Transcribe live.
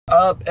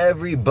up,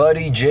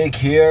 everybody? Jake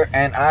here,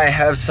 and I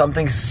have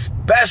something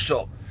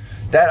special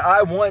that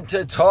I want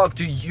to talk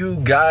to you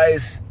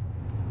guys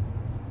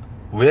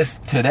with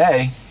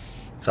today.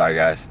 Sorry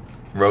guys,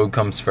 road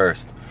comes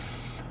first.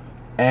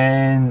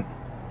 And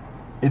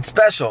it's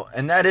special,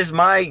 and that is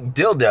my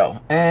dildo.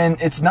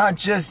 And it's not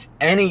just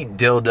any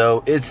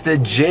dildo, it's the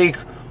Jake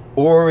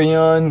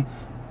Orion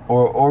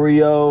or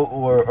Oreo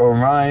or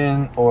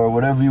Orion or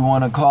whatever you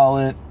want to call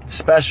it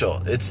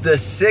special. It's the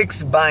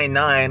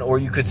 6x9, or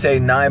you could say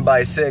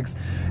 9x6,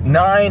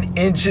 9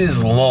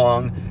 inches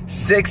long,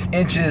 6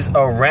 inches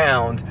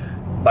around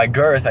by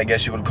girth, I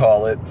guess you would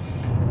call it.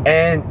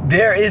 And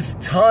there is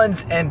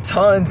tons and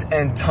tons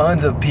and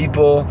tons of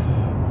people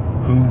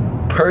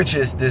who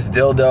purchased this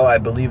dildo. I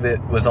believe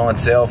it was on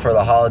sale for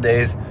the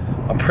holidays.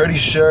 I'm pretty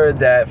sure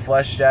that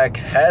Fleshjack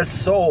has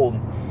sold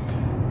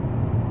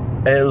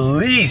at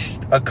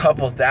least a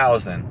couple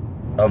thousand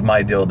of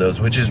my dildos,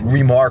 which is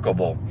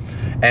remarkable.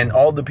 And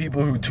all the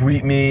people who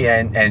tweet me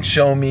and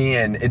show me,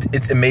 and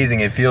it's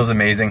amazing. It feels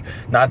amazing.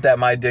 Not that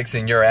my dick's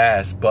in your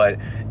ass, but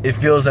it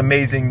feels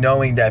amazing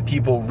knowing that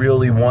people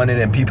really want it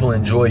and people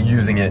enjoy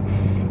using it.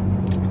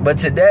 But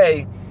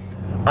today,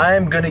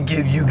 I'm gonna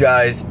give you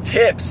guys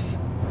tips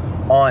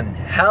on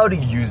how to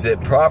use it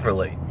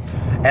properly.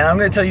 And I'm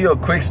gonna tell you a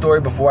quick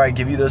story before I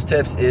give you those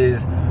tips.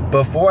 Is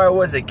before I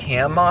was a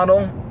cam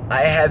model,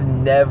 I have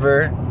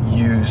never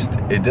used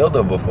a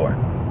dildo before,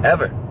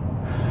 ever.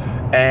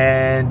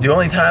 And the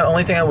only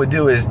thing I would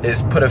do is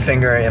put a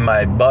finger in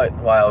my butt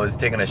while I was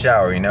taking a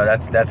shower. You know,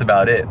 that's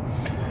about it.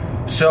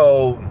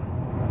 So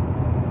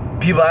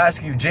people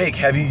ask you, Jake,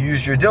 have you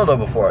used your dildo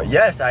before?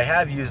 Yes, I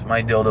have used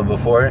my dildo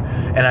before,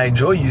 and I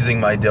enjoy using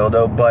my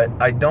dildo, but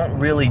I don't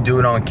really do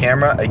it on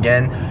camera.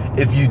 Again,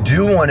 if you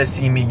do want to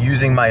see me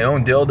using my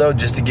own dildo,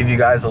 just to give you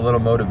guys a little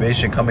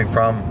motivation coming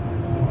from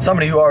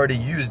somebody who already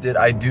used it,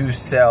 I do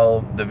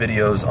sell the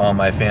videos on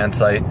my fan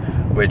site,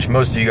 which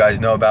most of you guys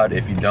know about.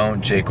 If you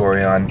don't,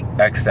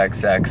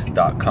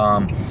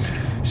 JakeOrionXXX.com.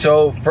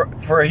 So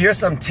here's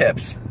some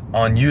tips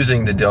on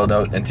using the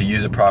dildo and to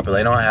use it properly.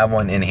 I don't have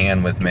one in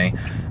hand with me.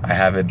 I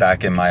have it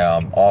back in my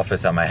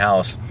office at my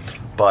house.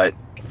 But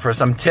for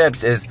some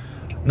tips is,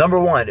 number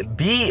one,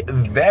 be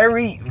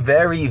very,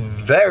 very,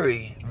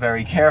 very,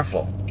 very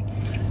careful.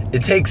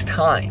 It takes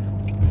time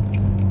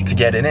to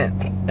get it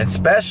in.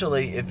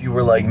 Especially if you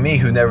were like me,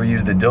 who never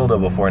used a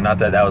dildo before. Not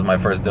that that was my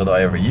first dildo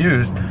I ever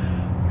used,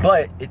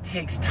 but it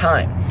takes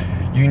time.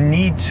 You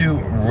need to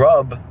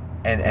rub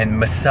and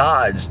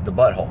massage the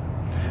butthole.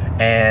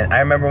 And I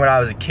remember when I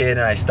was a kid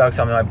and I stuck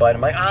something in my butt,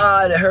 I'm like,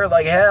 it hurt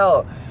like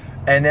hell.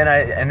 And then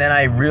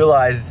I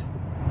realized,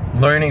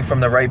 learning from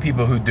the right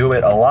people who do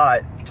it a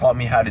lot taught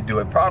me how to do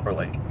it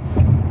properly.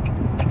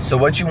 So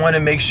what you want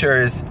to make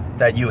sure is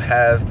that you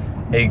have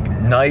a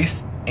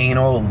nice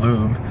anal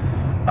lube.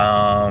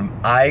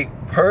 I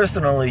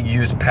personally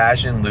use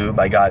Passion Lube.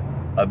 I got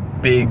a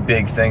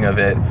big thing of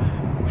it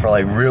for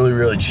like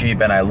really cheap,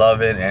 and I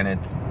love it, and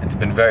it's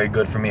been very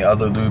good for me.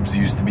 Other lubes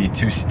used to be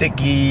too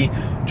sticky,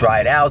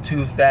 dried out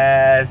too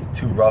fast,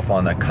 too rough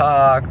on the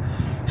cock.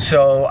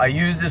 So I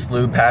use this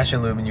lube,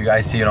 Passion Lube, and you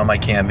guys see it on my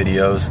cam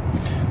videos.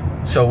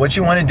 So what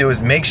you want to do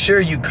is make sure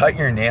you cut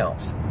your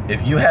nails.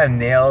 If you have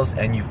nails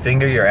and you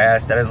finger your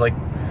ass, that is like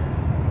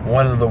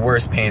one of the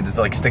worst pains. It's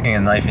like sticking a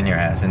knife in your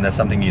ass, and that's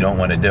something you don't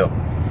want to do.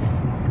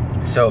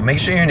 So make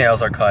sure your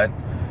nails are cut.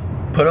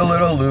 Put a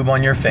little lube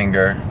on your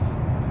finger.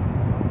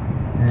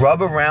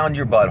 Rub around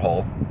your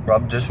butthole.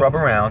 Just rub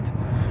around.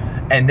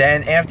 And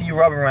then after you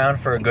rub around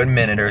for a good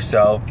minute or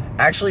so,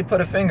 actually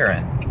put a finger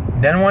in.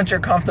 Then once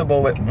you're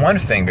comfortable with one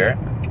finger,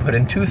 put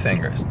in 2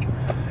 fingers.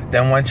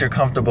 Then once you're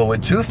comfortable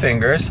with 2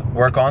 fingers,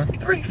 work on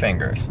 3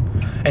 fingers.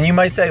 And you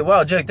might say,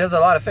 well, Jake, there's a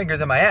lot of fingers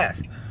in my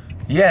ass.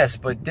 Yes,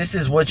 but this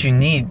is what you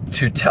need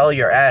to tell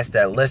your ass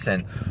that,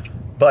 listen,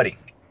 buddy,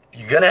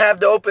 you're gonna have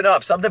to open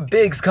up. Something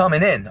big's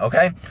coming in,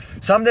 okay?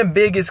 Something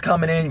big is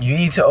coming in. You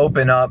need to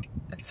open up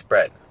and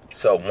spread.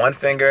 So 1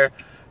 finger,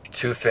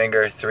 2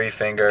 finger, 3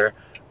 finger,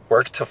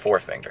 work to 4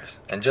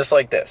 fingers. And just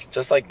like this,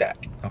 just like that,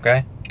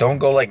 okay? Don't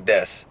go like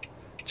this.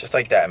 Just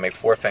like that, make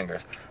 4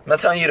 fingers. I'm not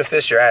telling you to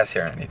fist your ass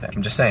here or anything.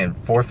 I'm just saying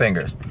 4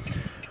 fingers.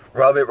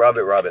 Rub it, rub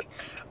it, rub it.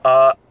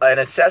 An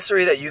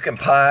accessory that you can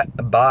buy,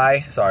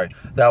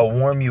 that will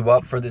warm you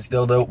up for this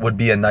dildo would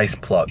be a nice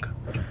plug.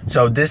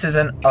 So this is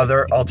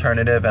another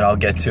alternative, and I'll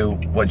get to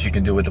what you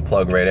can do with the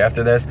plug right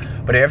after this.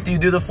 But after you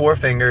do the 4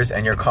 fingers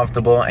and you're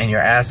comfortable and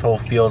your asshole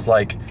feels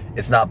like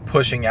it's not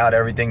pushing out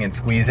everything and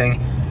squeezing,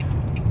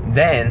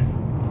 then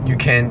you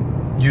can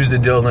use the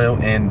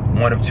dildo in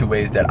one of 2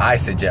 ways that I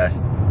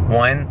suggest.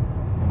 One,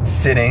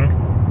 sitting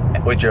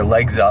with your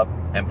legs up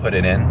and put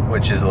it in,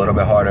 which is a little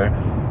bit harder.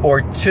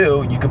 Or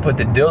 2, you could put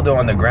the dildo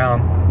on the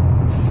ground.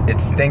 It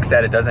stinks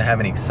that it doesn't have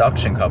any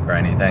suction cup or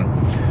anything.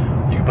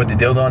 You can put the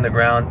dildo on the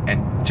ground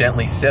and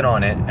gently sit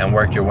on it and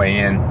work your way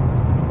in.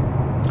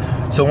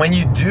 So when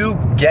you do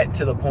get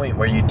to the point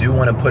where you do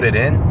want to put it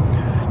in,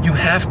 you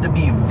have to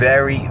be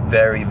very,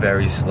 very,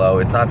 very slow.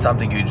 It's not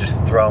something you just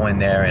throw in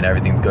there and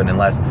everything's good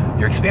unless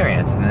you're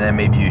experienced, and then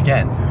maybe you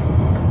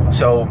can.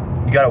 So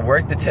You gotta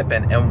work the tip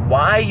in. And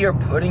while you're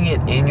putting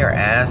it in your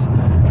ass,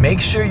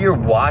 make sure you're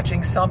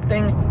watching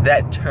something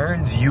that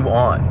turns you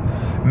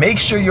on. Make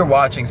sure you're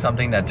watching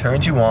something that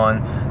turns you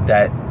on,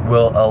 that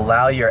will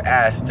allow your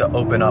ass to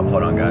open up.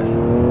 Hold on, guys.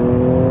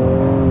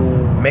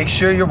 Make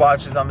sure you're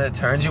watching something that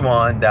turns you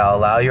on, that'll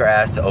allow your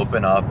ass to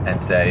open up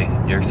and say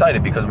you're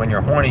excited, because when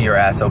you're horny, your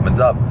ass opens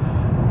up.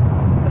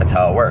 That's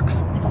how it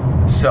works.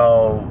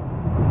 So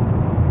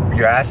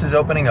your ass is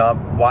opening up.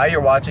 While you're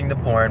watching the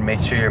porn, make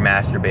sure you're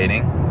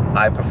masturbating.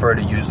 I prefer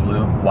to use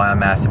lube while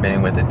I'm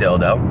masturbating with the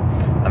dildo.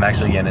 I'm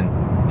actually getting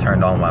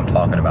turned on while I'm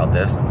talking about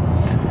this.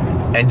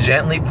 And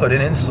gently put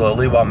it in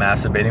slowly while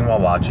masturbating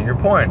while watching your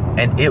porn.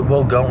 And it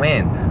will go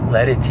in.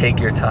 Let it take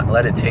your time.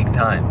 Let it take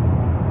time.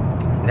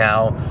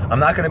 Now, I'm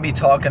not going to be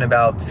talking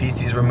about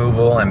feces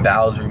removal and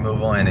bowels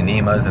removal and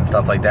enemas and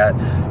stuff like that.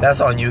 That's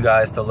on you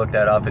guys to look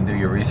that up and do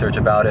your research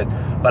about it.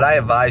 But I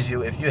advise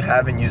you, if you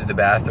haven't used the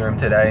bathroom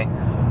today,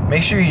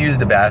 make sure you use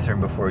the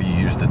bathroom before you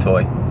use the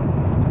toy.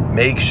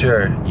 Make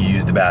sure you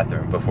use the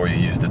bathroom before you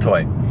use the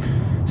toy.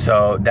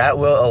 So that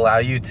will allow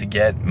you to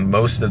get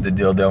most of the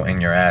dildo in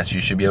your ass. You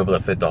should be able to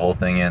fit the whole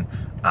thing in.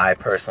 I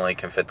personally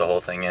can fit the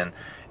whole thing in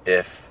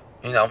if,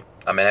 you know,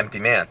 I'm an empty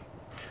man.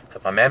 So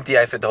if I'm empty,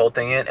 I fit the whole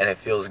thing in, and it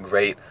feels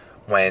great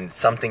when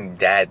something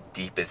that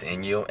deep is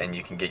in you and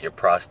you can get your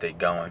prostate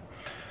going.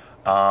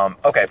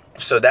 Okay,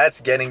 so that's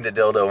getting the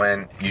dildo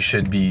in. You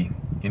should be,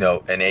 you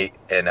know, an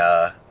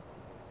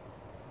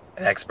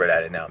expert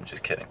at it now. I'm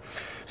just kidding.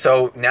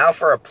 So now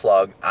for a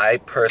plug, I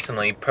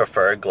personally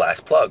prefer glass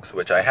plugs,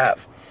 which I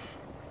have.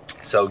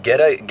 So get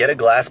a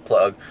glass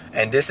plug,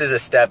 and this is a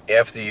step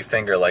after you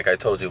finger, like I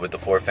told you, with the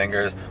 4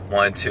 fingers,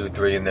 1, 2,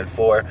 3, and then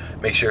 4.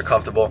 Make sure you're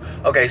comfortable.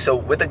 Okay, so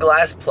with the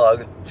glass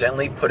plug,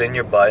 gently put in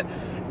your butt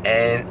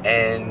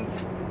and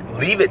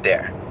leave it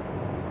there.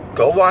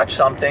 Go watch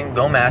something,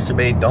 go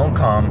masturbate, don't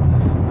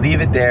come,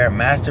 leave it there,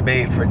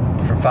 masturbate for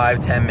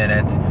 5-10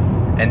 minutes,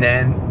 and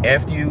then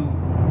after you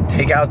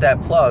take out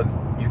that plug,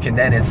 you can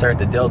then insert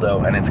the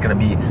dildo, and it's going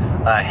to be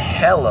a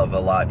hell of a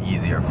lot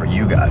easier for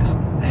you guys.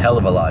 A hell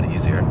of a lot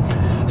easier.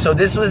 So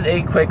this was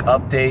a quick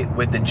update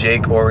with the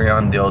Jake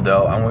Orion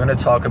Dildo, and we're going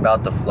to talk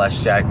about the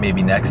Fleshjack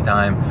maybe next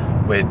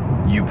time, with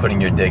you putting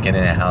your dick in it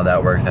and how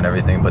that works and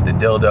everything. But the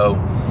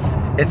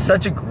dildo, it's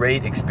such a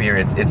great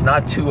experience. It's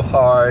not too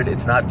hard.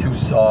 It's not too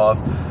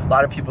soft. A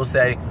lot of people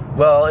say,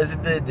 well,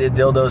 isn't the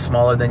dildo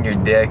smaller than your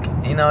dick?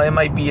 You know, it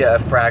might be a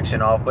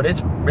fraction off, but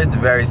it's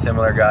very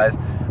similar, guys.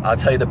 I'll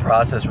tell you the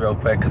process real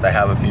quick because I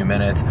have a few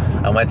minutes.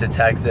 I went to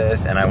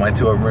Texas, and I went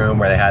to a room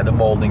where they had the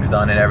moldings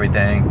done and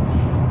everything.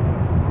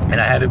 And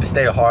I had to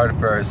stay hard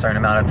for a certain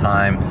amount of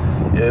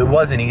time. It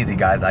wasn't easy,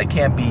 guys. I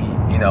can't be,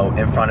 you know,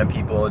 in front of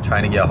people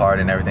trying to get hard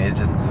and everything. It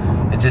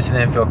just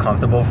didn't feel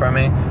comfortable for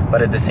me.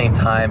 But at the same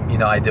time, you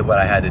know, I did what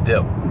I had to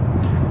do.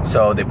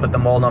 So they put the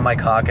mold on my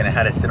cock, and it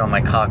had to sit on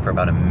my cock for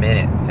about a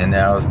minute. And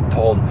then I was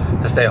told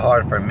to stay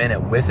hard for a minute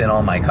with it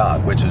on my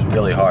cock, which is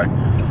really hard.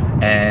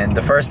 And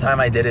the first time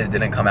I did it, it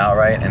didn't come out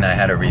right, and I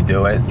had to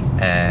redo it.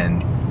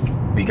 And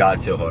we got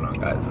to, hold on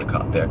guys, the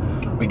cop there.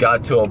 We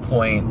got to a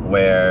point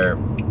where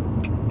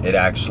it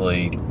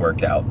actually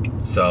worked out.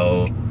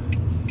 So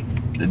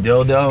the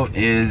dildo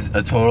is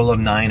a total of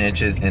 9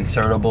 inches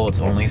insertable. It's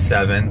only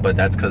 7, but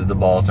that's because the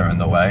balls are in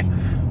the way,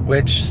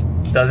 which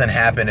doesn't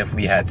happen if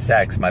we had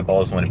sex. My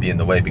balls wouldn't be in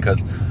the way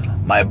because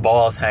my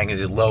balls hang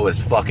as low as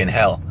fucking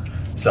hell.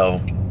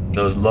 So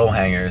those low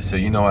hangers, so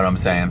you know what I'm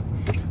saying.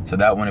 So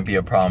that wouldn't be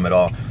a problem at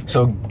all.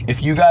 So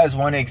if you guys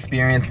want to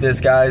experience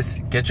this, guys,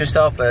 get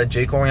yourself a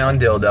Jake Orion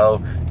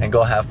Dildo and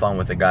go have fun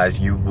with it, guys.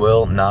 You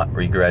will not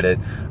regret it.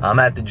 I'm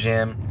at the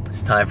gym.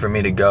 It's time for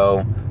me to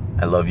go.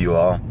 I love you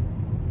all.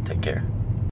 Take care.